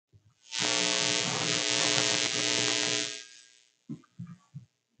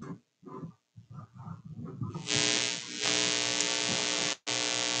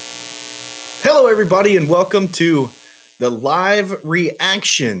Hello, everybody, and welcome to the live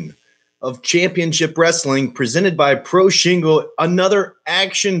reaction of Championship Wrestling presented by Pro Shingle. Another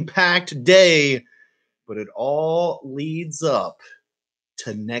action-packed day, but it all leads up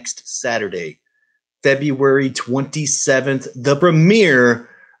to next Saturday, February 27th, the premiere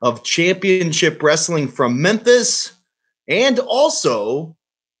of Championship Wrestling from Memphis, and also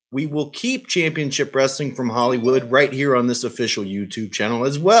we will keep Championship Wrestling from Hollywood right here on this official YouTube channel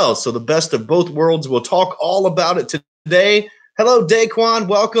as well. So the best of both worlds. We'll talk all about it today. Hello, Daquan.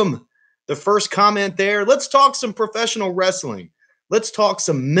 Welcome. The first comment there. Let's talk some professional wrestling. Let's talk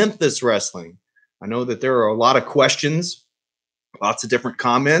some Memphis wrestling. I know that there are a lot of questions, lots of different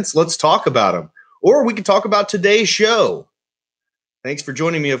comments. Let's talk about them. Or we can talk about today's show. Thanks for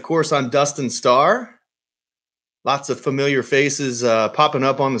joining me. Of course, I'm Dustin Starr. Lots of familiar faces popping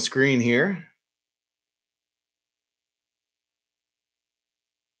up on the screen here.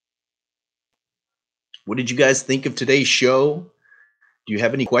 What did you guys think of today's show? Do you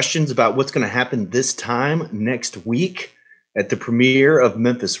have any questions about what's going to happen this time next week at the premiere of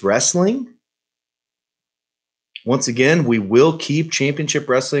Memphis Wrestling? Once again, we will keep Championship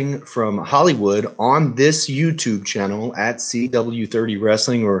Wrestling from Hollywood on this YouTube channel at CW30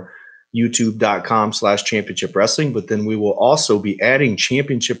 Wrestling or youtube.com/Championship Wrestling. But then we will also be adding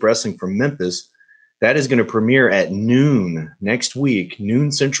Championship Wrestling from Memphis. That is going to premiere at noon next week,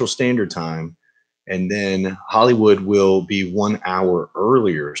 noon Central Standard Time. And then Hollywood will be 1 hour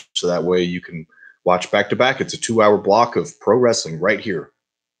earlier. So that way you can watch back to back. It's a 2-hour block of pro wrestling right here.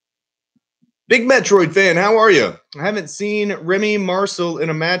 Big Metroid fan, how are you? I haven't seen Remy Marcel in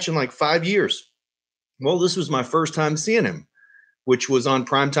a match in like 5 years. Well, this was my first time seeing him, which was on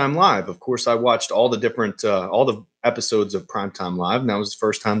Primetime Live. Of course, I watched all the episodes of Primetime Live, and that was the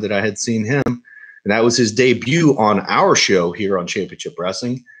first time that I had seen him. And that was his debut on our show here on Championship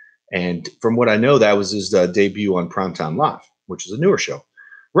Wrestling. And from what I know, that was his debut on Primetime Live, which is a newer show.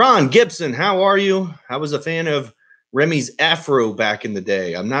 Ron Gibson, how are you? I was a fan of Remy's afro back in the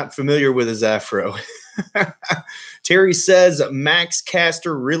day. I'm not familiar with his afro. Terry says, Max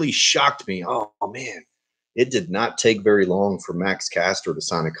Caster really shocked me. Oh, man. It did not take very long for Max Caster to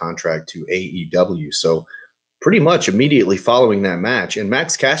sign a contract to AEW. So pretty much immediately following that match, and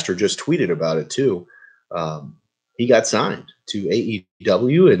Max Caster just tweeted about it too, he got signed to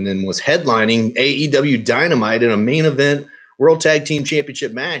AEW and then was headlining AEW Dynamite in a main event World Tag Team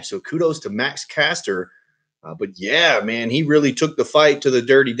Championship match. So kudos to Max Caster. But yeah, man, he really took the fight to the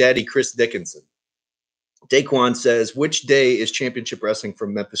Dirty Daddy Chris Dickinson. Daquan says, which day is Championship Wrestling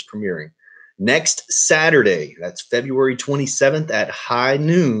from Memphis premiering? Next Saturday, that's February 27th at high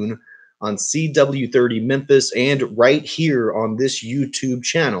noon on CW30 Memphis and right here on this YouTube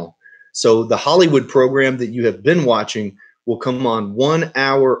channel. So the Hollywood program that you have been watching will come on 1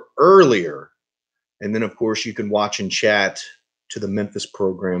 hour earlier. And then, of course, you can watch and chat to the Memphis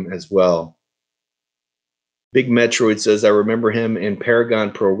program as well. Big Metroid says, I remember him in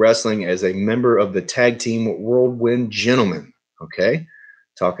Paragon Pro Wrestling as a member of the tag team Whirlwind Gentlemen. Okay.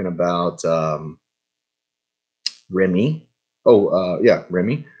 Talking about Remy. Yeah,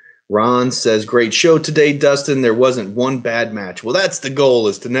 Remy. Ron says, great show today, Dustin. There wasn't one bad match. Well, that's the goal,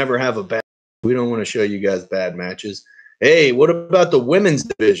 is to never have a bad. We don't want to show you guys bad matches. Hey, what about the women's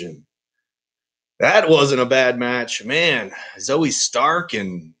division? That wasn't a bad match. Man, Zoe Stark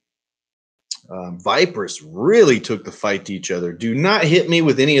and Vipers really took the fight to each other. Do not hit me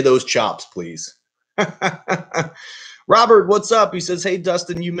with any of those chops, please. Robert, what's up? He says, hey,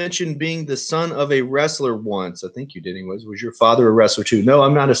 Dustin, you mentioned being the son of a wrestler once. I think you did anyways. Was your father a wrestler too? No,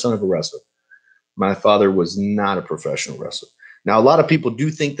 I'm not a son of a wrestler. My father was not a professional wrestler. Now, a lot of people do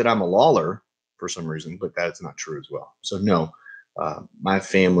think that I'm a Lawler for some reason, but that's not true as well. So no, my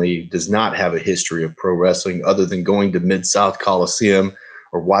family does not have a history of pro wrestling other than going to Mid-South Coliseum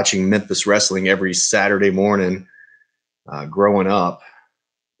or watching Memphis Wrestling every Saturday morning growing up.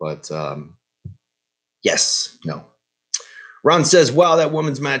 But yes, no. Ron says, wow, that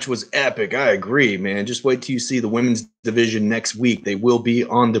women's match was epic. I agree, man. Just wait till you see the women's division next week. They will be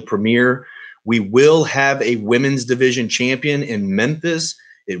on the premiere. We will have a women's division champion in Memphis.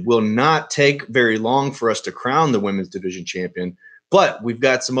 It will not take very long for us to crown the women's division champion, but we've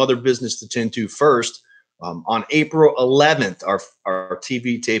got some other business to tend to first. On April 11th, our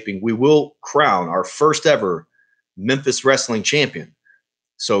TV taping, we will crown our first ever Memphis Wrestling champion.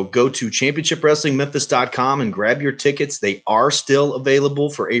 So go to championshipwrestlingmemphis.com and grab your tickets. They are still available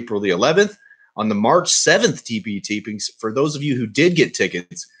for April the 11th. On the March 7th TV tapings, for those of you who did get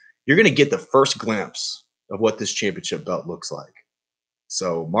tickets, you're going to get the first glimpse of what this championship belt looks like.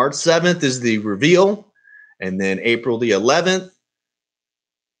 So March 7th is the reveal, and then April the 11th,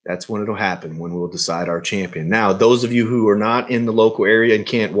 That's when it'll happen, when we'll decide our champion. Now, those of you who are not in the local area and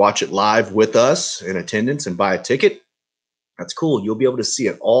can't watch it live with us in attendance and buy a ticket, that's cool. You'll be able to see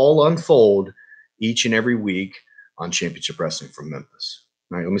it all unfold each and every week on Championship Wrestling from Memphis.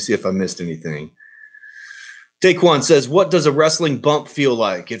 All right, let me see if I missed anything. Daquan says, what does a wrestling bump feel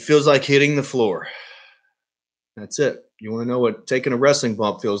like? It feels like hitting the floor. That's it. You want to know what taking a wrestling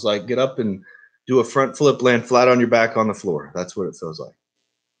bump feels like? Get up and do a front flip, land flat on your back on the floor. That's what it feels like.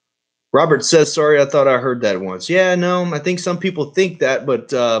 Robert says, sorry, I thought I heard that once. Yeah, no, I think some people think that,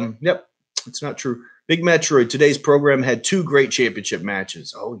 but yep, it's not true. Big Metroid, today's program had 2 great championship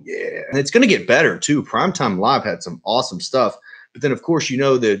matches. Oh, yeah. And it's going to get better, too. Primetime Live had some awesome stuff. But then, of course, you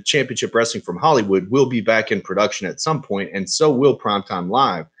know the Championship Wrestling from Hollywood will be back in production at some point, and so will Primetime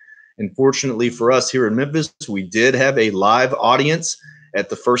Live. And fortunately for us here in Memphis, we did have a live audience at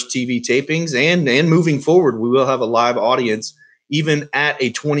the first TV tapings, and moving forward, we will have a live audience even at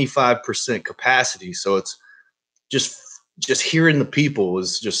a 25% capacity. So it's just hearing the people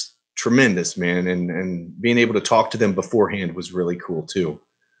was just tremendous, man. And being able to talk to them beforehand was really cool too.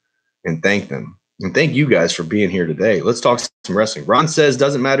 And thank them. And thank you guys for being here today. Let's talk some wrestling. Ron says,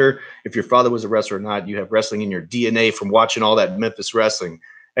 doesn't matter if your father was a wrestler or not, you have wrestling in your DNA from watching all that Memphis wrestling.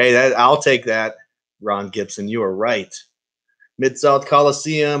 Hey, I'll take that, Ron Gibson. You are right. Mid-South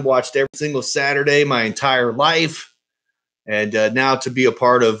Coliseum, watched every single Saturday my entire life. And now to be a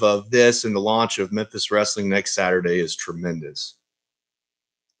part of this and the launch of Memphis Wrestling next Saturday is tremendous.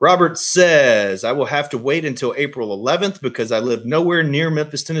 Robert says, I will have to wait until April 11th because I live nowhere near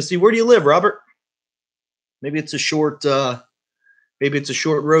Memphis, Tennessee. Where do you live, Robert? Maybe it's a short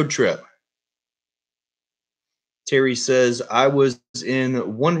road trip. Terry says, I was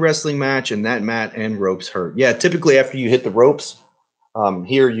in one wrestling match and that mat and ropes hurt. Yeah, typically after you hit the ropes,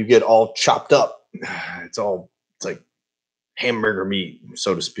 here you get all chopped up. It's like hamburger meat,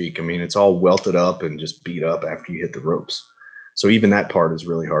 so to speak. I mean, it's all welted up and just beat up after you hit the ropes. So even that part is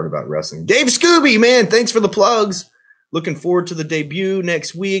really hard about wrestling. Dave Scooby, man, thanks for the plugs. Looking forward to the debut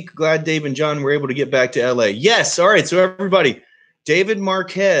next week. Glad Dave and John were able to get back to LA. Yes, all right, so everybody, David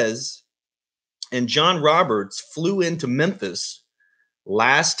Marquez and John Roberts flew into Memphis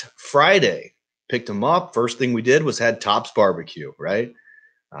last Friday. Picked them up. First thing we did was had Tops Barbecue, right?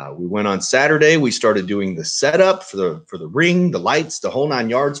 We went on Saturday. We started doing the setup for the ring, the lights, the whole 9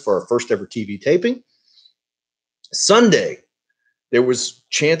 yards for our first ever TV taping. Sunday, there was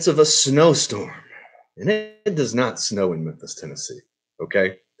chance of a snowstorm, and it does not snow in Memphis, Tennessee.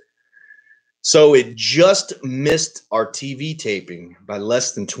 Okay, so it just missed our TV taping by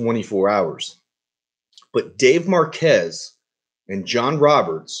less than 24 hours. But Dave Marquez and John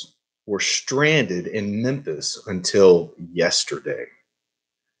Roberts were stranded in Memphis until yesterday.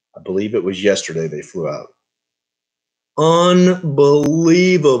 I believe it was yesterday they flew out.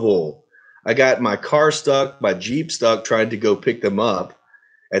 Unbelievable. I got my car stuck, my Jeep stuck, trying to go pick them up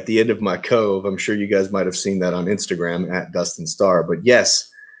at the end of my cove. I'm sure you guys might have seen that on Instagram at Dustin Starr. But yes,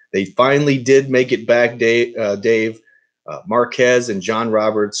 they finally did make it back, Dave. Marquez and John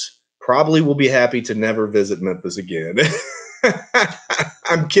Roberts probably will be happy to never visit Memphis again.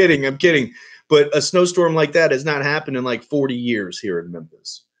 I'm kidding. But a snowstorm like that has not happened in like 40 years here in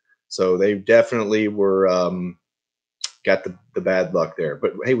Memphis. So they definitely were got the bad luck there.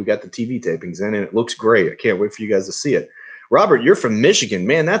 But, hey, we got the TV tapings in, and it looks great. I can't wait for you guys to see it. Robert, you're from Michigan.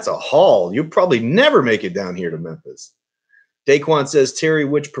 Man, that's a haul. You'll probably never make it down here to Memphis. Daquan says, Terry,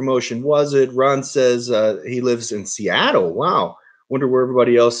 which promotion was it? Ron says he lives in Seattle. Wow. Wonder where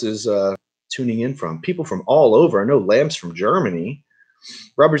everybody else is tuning in from. People from all over. I know Lamb's from Germany.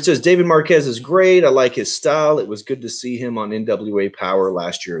 Robert says, David Marquez is great. I like his style. It was good to see him on NWA Power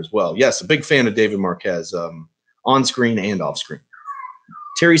last year as well. Yes, a big fan of David Marquez on screen and off screen.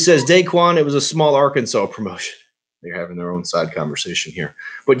 Terry says, Daquan, it was a small Arkansas promotion. They're having their own side conversation here.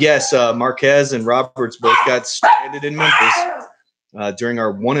 But yes, Marquez and Roberts both got stranded in Memphis during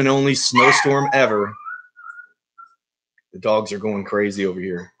our one and only snowstorm ever. The dogs are going crazy over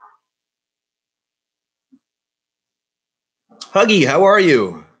here. Huggy, how are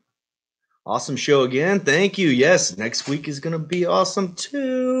you? Awesome show again. Thank you. Yes, next week is going to be awesome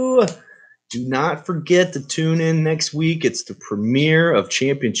too. Do not forget to tune in next week. It's the premiere of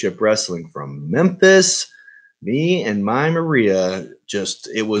Championship Wrestling from Memphis. Me and my Maria,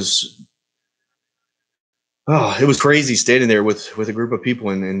 it was crazy standing there with a group of people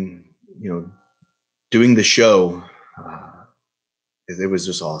and doing the show. It was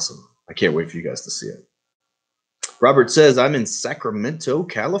just awesome. I can't wait for you guys to see it. Robert says, I'm in Sacramento,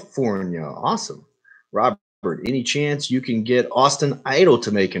 California. Awesome. Robert, any chance you can get Austin Idol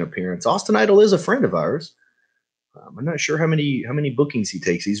to make an appearance? Austin Idol is a friend of ours. I'm not sure how many bookings he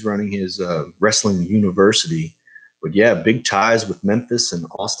takes. He's running his wrestling university, but yeah, big ties with Memphis and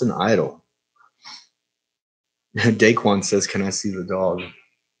Austin Idol. Daquan says, "Can I see the dog?"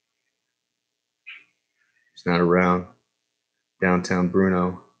 He's not around. Downtown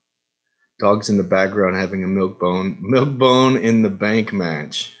Bruno. Dog's in the background having a milk bone. Milk bone in the bank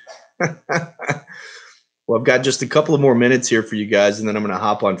match. Well, I've got just a couple of more minutes here for you guys, and then I'm going to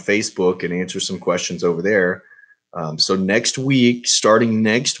hop on Facebook and answer some questions over there. So next week, starting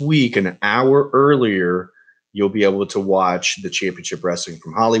next week, an hour earlier, you'll be able to watch the Championship Wrestling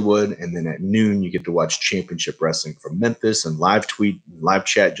from Hollywood, and then at noon, you get to watch Championship Wrestling from Memphis and live tweet, live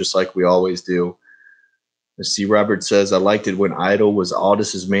chat, just like we always do. Let's see, Robert says, I liked it when Idol was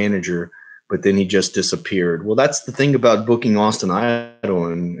Aldis's manager, but then he just disappeared. Well, that's the thing about booking Austin Idol,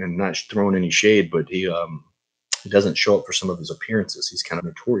 and not throwing any shade, but he doesn't show up for some of his appearances. He's kind of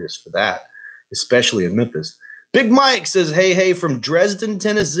notorious for that, especially in Memphis. Big Mike says, hey, from Dresden,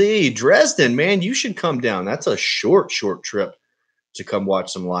 Tennessee. Dresden, man, you should come down. That's a short trip to come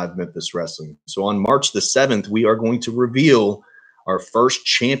watch some live Memphis wrestling. So on March the 7th, we are going to reveal our first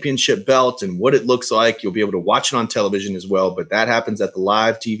championship belt and what it looks like. You'll be able to watch it on television as well, but that happens at the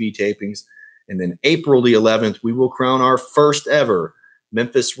live TV tapings. And then April the 11th, we will crown our first ever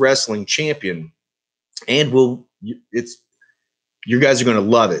Memphis wrestling champion. And you guys are going to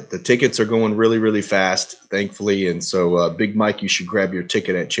love it. The tickets are going really, really fast, thankfully. And so, Big Mike, you should grab your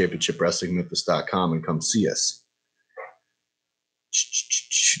ticket at championshipwrestlingmemphis.com and come see us.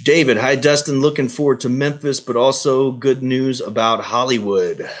 David, hi, Dustin. Looking forward to Memphis, but also good news about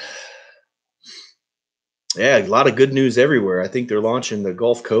Hollywood. Yeah, a lot of good news everywhere. I think they're launching the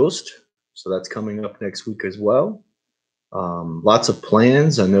Gulf Coast, so that's coming up next week as well. Lots of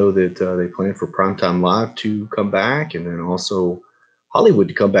plans. I know that they plan for Primetime Live to come back, and then also Hollywood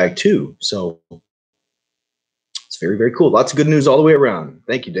to come back too. So it's very, very cool. Lots of good news all the way around.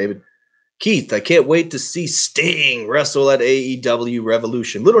 Thank you, David. Keith, I can't wait to see Sting wrestle at AEW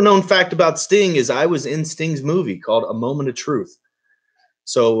Revolution. Little known fact about Sting is I was in Sting's movie called A Moment of Truth.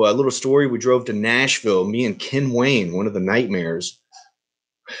 So a little story, we drove to Nashville, me and Ken Wayne, one of the Nightmares.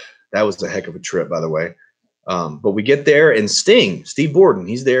 That was a heck of a trip, by the way. But we get there, and Sting, Steve Borden,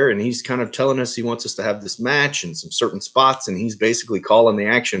 he's there, and he's kind of telling us he wants us to have this match and some certain spots, and he's basically calling the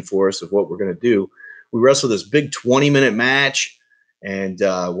action for us of what we're going to do. We wrestled this big 20-minute match, and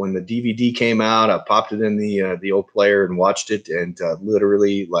when the DVD came out, I popped it in the old player and watched it, and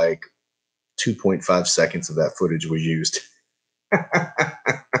literally like 2.5 seconds of that footage was used.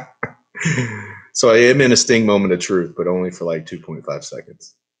 So I am in a Sting moment of truth, but only for like 2.5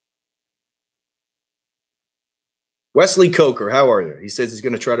 seconds. Wesley Coker, how are you? He says he's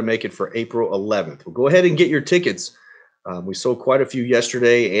going to try to make it for April 11th. Well, go ahead and get your tickets. We sold quite a few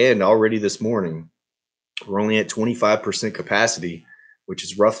yesterday and already this morning. We're only at 25% capacity, which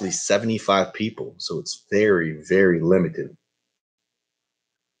is roughly 75 people. So it's very, very limited.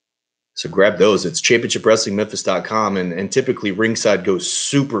 So grab those. It's championshipwrestlingmemphis.com, and typically ringside goes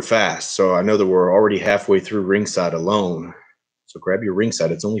super fast. So I know that we're already halfway through ringside alone. So grab your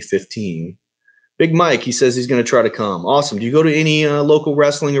ringside. It's only 15. Big Mike, he says he's going to try to come. Awesome. Do you go to any local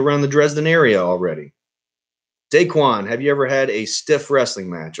wrestling around the Dresden area already? Daquan, have you ever had a stiff wrestling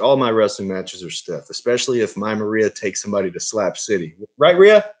match? All my wrestling matches are stiff, especially if my Maria takes somebody to Slap City. Right,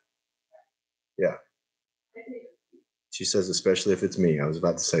 Rhea? Yeah. She says, especially if it's me. I was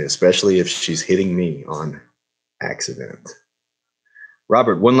about to say, especially if she's hitting me on accident.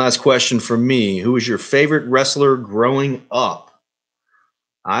 Robert, one last question from me. Who was your favorite wrestler growing up?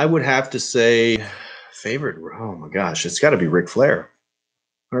 I would have to say favorite. Oh my gosh, it's got to be Ric Flair.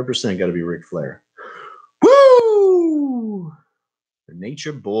 100% got to be Ric Flair. Woo! The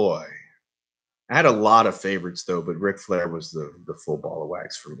Nature Boy. I had a lot of favorites though, but Ric Flair was the full ball of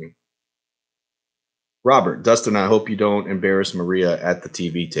wax for me. Robert, Dustin, I hope you don't embarrass Maria at the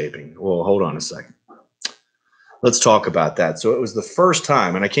TV taping. Well, hold on a second. Let's talk about that. So it was the first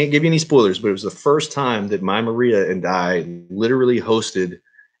time, and I can't give you any spoilers, but it was the first time that my Maria and I literally hosted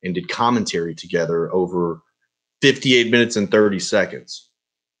and did commentary together over 58 minutes and 30 seconds.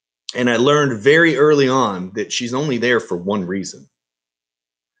 And I learned very early on that she's only there for one reason,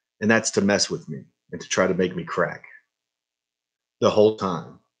 and that's to mess with me and to try to make me crack the whole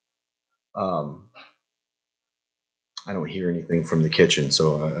time. I don't hear anything from the kitchen,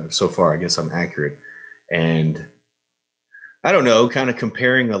 so far I guess I'm accurate. And I don't know, kind of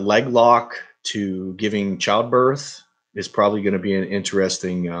comparing a leg lock to giving childbirth is probably going to be an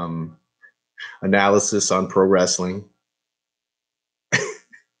interesting analysis on pro wrestling.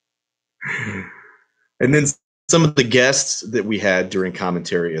 And then some of the guests that we had during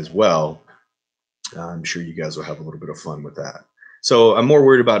commentary as well. I'm sure you guys will have a little bit of fun with that. So I'm more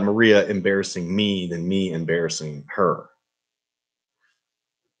worried about Maria embarrassing me than me embarrassing her.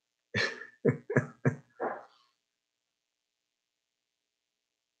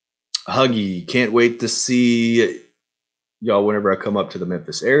 Huggy, can't wait to see y'all whenever I come up to the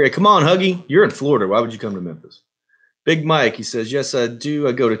Memphis area. Come on, Huggy. You're in Florida. Why would you come to Memphis? Big Mike, he says, yes, I do.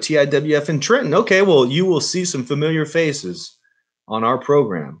 I go to TIWF in Trenton. Okay, well, you will see some familiar faces on our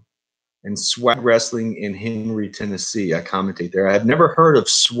program. And Swag Wrestling in Henry, Tennessee. I commentate there. I have never heard of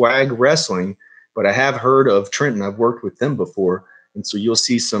Swag Wrestling, but I have heard of Trenton. I've worked with them before. And so you'll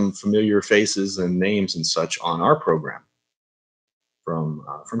see some familiar faces and names and such on our program from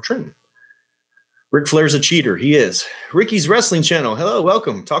Trenton. Ric Flair's a cheater. He is. Ricky's Wrestling Channel. Hello,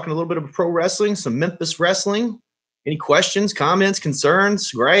 welcome. Talking a little bit of pro wrestling, some Memphis wrestling. Any questions, comments,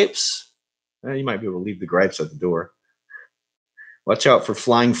 concerns, gripes? You might be able to leave the gripes at the door. Watch out for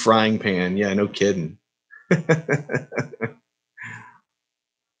flying frying pan. Yeah, no kidding.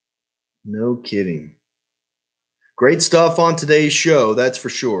 No kidding. Great stuff on today's show, that's for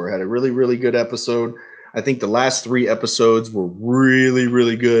sure. Had a really, really good episode. I think the last 3 episodes were really,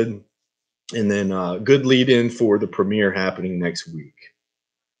 really good. And then good lead in for the premiere happening next week.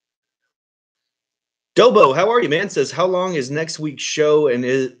 Dobo, how are you, man? Says, how long is next week's show? And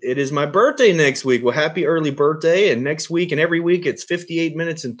it is my birthday next week. Well, happy early birthday. And next week and every week, it's 58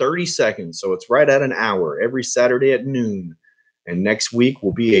 minutes and 30 seconds. So it's right at an hour every Saturday at noon. And next week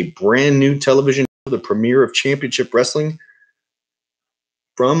will be a brand new television show, the premiere of Championship Wrestling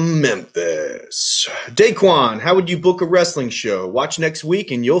from Memphis. Daquan, how would you book a wrestling show? Watch next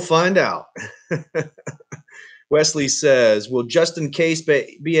week and you'll find out. Wesley says, will Justin Case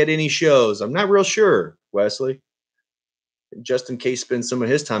be at any shows? I'm not real sure, Wesley. Justin Case spends some of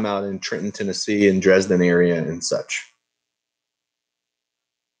his time out in Trenton, Tennessee, and Dresden area and such.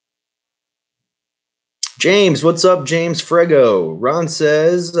 James, what's up, James Frego? Ron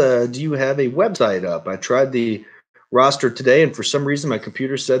says, do you have a website up? I tried the roster today, and for some reason my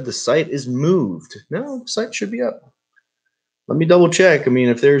computer said the site is moved. No, the site should be up. Let me double check. I mean,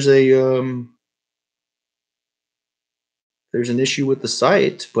 if there's an issue with the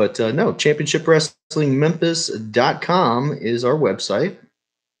site, but no, championshipwrestlingmemphis.com is our website.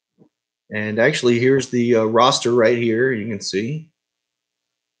 And actually, here's the roster right here. You can see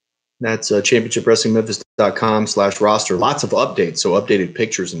that's championshipwrestlingmemphis.com/roster. Lots of updates, so updated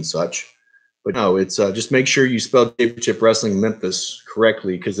pictures and such. But no, it's just make sure you spell Championship Wrestling Memphis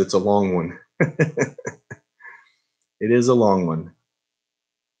correctly because it's a long one. It is a long one.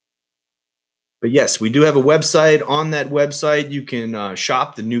 But yes, we do have a website. On that website, you can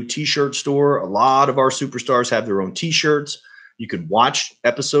shop the new T-shirt store. A lot of our superstars have their own T-shirts. You can watch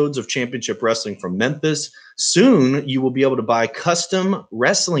episodes of Championship Wrestling from Memphis. Soon, you will be able to buy custom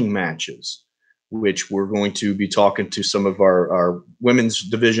wrestling matches, which we're going to be talking to some of our women's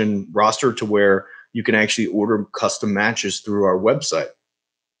division roster to where you can actually order custom matches through our website.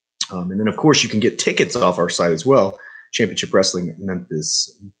 And then, of course, you can get tickets off our site as well,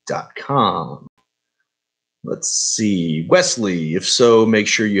 championshipwrestlingmemphis.com. Let's see. Wesley, if so, make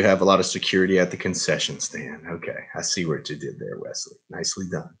sure you have a lot of security at the concession stand. Okay, I see what you did there, Wesley. Nicely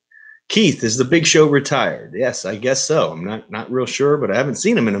done. Keith, is the Big Show retired? Yes, I guess so. I'm not real sure, but I haven't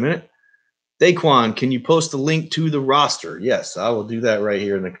seen him in a minute. Daquan, can you post a link to the roster? Yes, I will do that right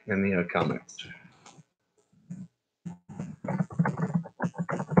here in the comments.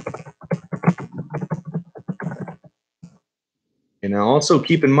 And now also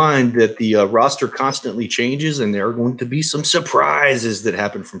keep in mind that the roster constantly changes, and there are going to be some surprises that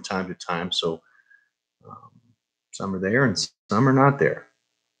happen from time to time. So some are there and some are not there.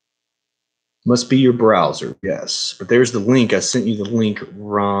 Must be your browser, yes. But there's the link. I sent you the link,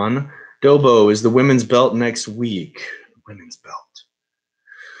 Ron. Dobo, is the women's belt next week? Women's belt.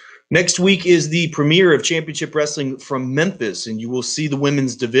 Next week is the premiere of Championship Wrestling from Memphis, and you will see the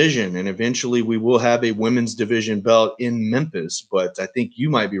women's division. And eventually we will have a women's division belt in Memphis. But I think you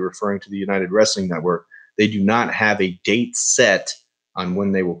might be referring to the United Wrestling Network. They do not have a date set on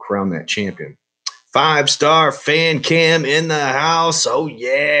when they will crown that champion. 5-star fan cam in the house. Oh,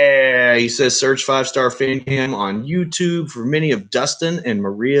 yeah. He says search 5-star fan cam on YouTube for many of Dustin and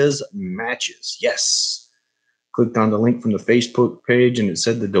Maria's matches. Yes. Clicked on the link from the Facebook page, and it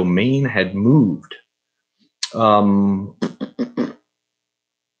said the domain had moved. Yeah,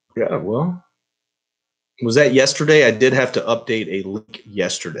 well, was that yesterday? I did have to update a link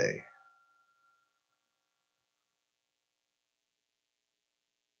yesterday.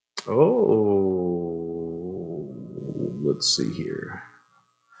 Oh, let's see here.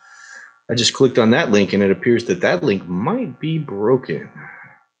 I just clicked on that link, and it appears that that link might be broken.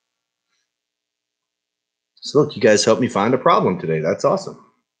 So look, you guys helped me find a problem today. That's awesome.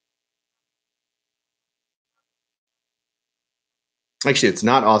 Actually, it's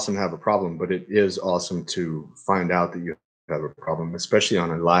not awesome to have a problem, but it is awesome to find out that you have a problem, especially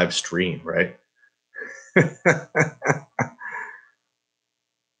on a live stream, right?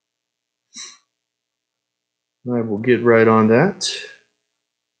 I will get right on that.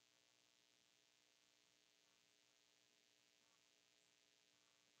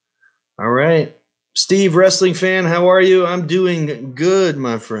 All right. Steve, wrestling fan, how are you? I'm doing good,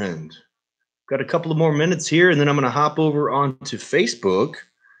 my friend. Got a couple of more minutes here, and then I'm going to hop over onto Facebook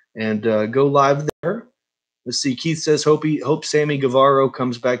and go live there. Let's see. Keith says, hope Sammy Guevara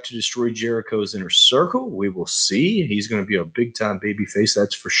comes back to destroy Jericho's inner circle. We will see. He's going to be a big-time babyface,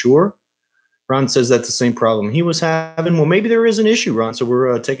 that's for sure. Ron says that's the same problem he was having. Well, maybe there is an issue, Ron, so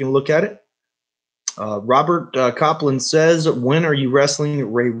we're taking a look at it. Robert Copland says, when are you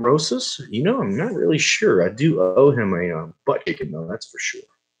wrestling Ray Rosas? You know, I'm not really sure. I do owe him a butt kicking, though, that's for sure.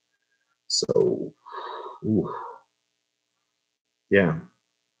 So, ooh. Yeah.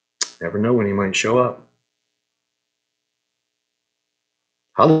 Never know when he might show up.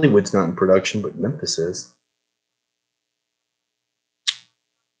 Hollywood's not in production, but Memphis is.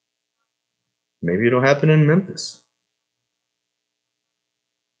 Maybe it'll happen in Memphis.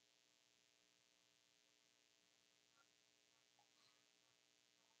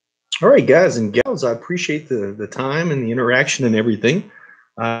 All right, guys and gals, I appreciate the time and the interaction and everything.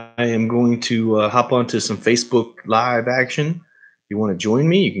 I am going to hop onto some Facebook Live action. If you want to join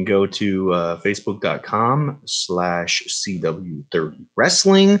me, you can go to facebook.com/CW30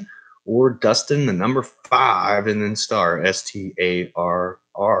 Wrestling or Dustin, the number 5, and then star, STARR.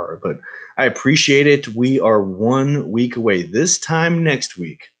 But I appreciate it. We are 1 week away. This time next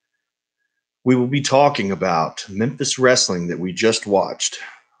week, we will be talking about Memphis Wrestling that we just watched.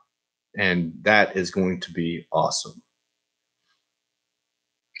 And that is going to be awesome.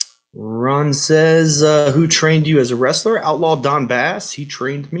 Ron says, who trained you as a wrestler? Outlaw Don Bass. He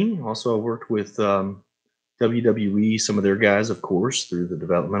trained me. Also, I worked with WWE, some of their guys, of course, through the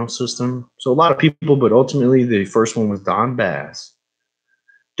developmental system. So a lot of people, but ultimately the first one was Don Bass.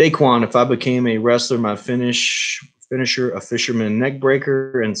 Daquan, if I became a wrestler, my finisher, a fisherman neck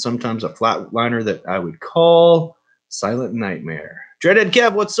breaker, and sometimes a flatliner that I would call Silent Nightmare. Dreadhead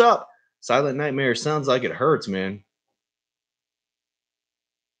Kev, what's up? Silent Nightmare sounds like it hurts, man.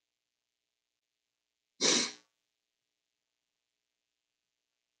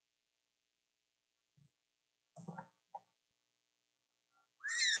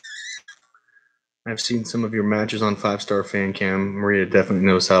 I've seen some of your matches on 5-Star Fan Cam. Maria definitely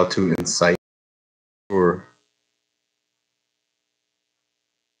knows how to incite or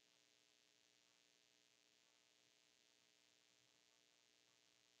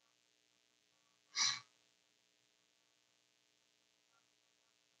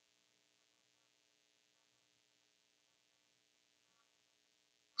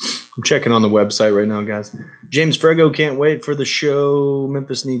I'm checking on the website right now, guys. James Frego can't wait for the show.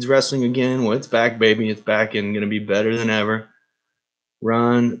 Memphis needs wrestling again. Well, it's back, baby. It's back and going to be better than ever.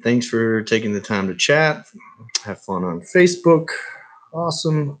 Ron, thanks for taking the time to chat. Have fun on Facebook.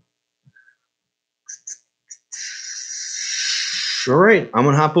 Awesome. All right. I'm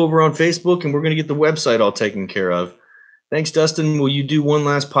going to hop over on Facebook and we're going to get the website all taken care of. Thanks, Dustin. Will you do one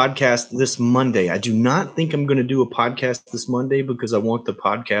last podcast this Monday? I do not think I'm going to do a podcast this Monday because I want the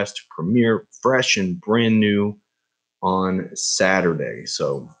podcast to premiere fresh and brand new on Saturday.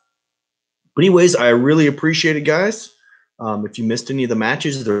 So, but anyways, I really appreciate it, guys. If you missed any of the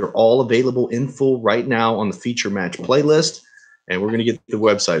matches, they're all available in full right now on the feature match playlist. And we're going to get the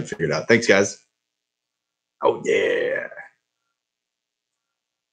website figured out. Thanks, guys. Oh, yeah.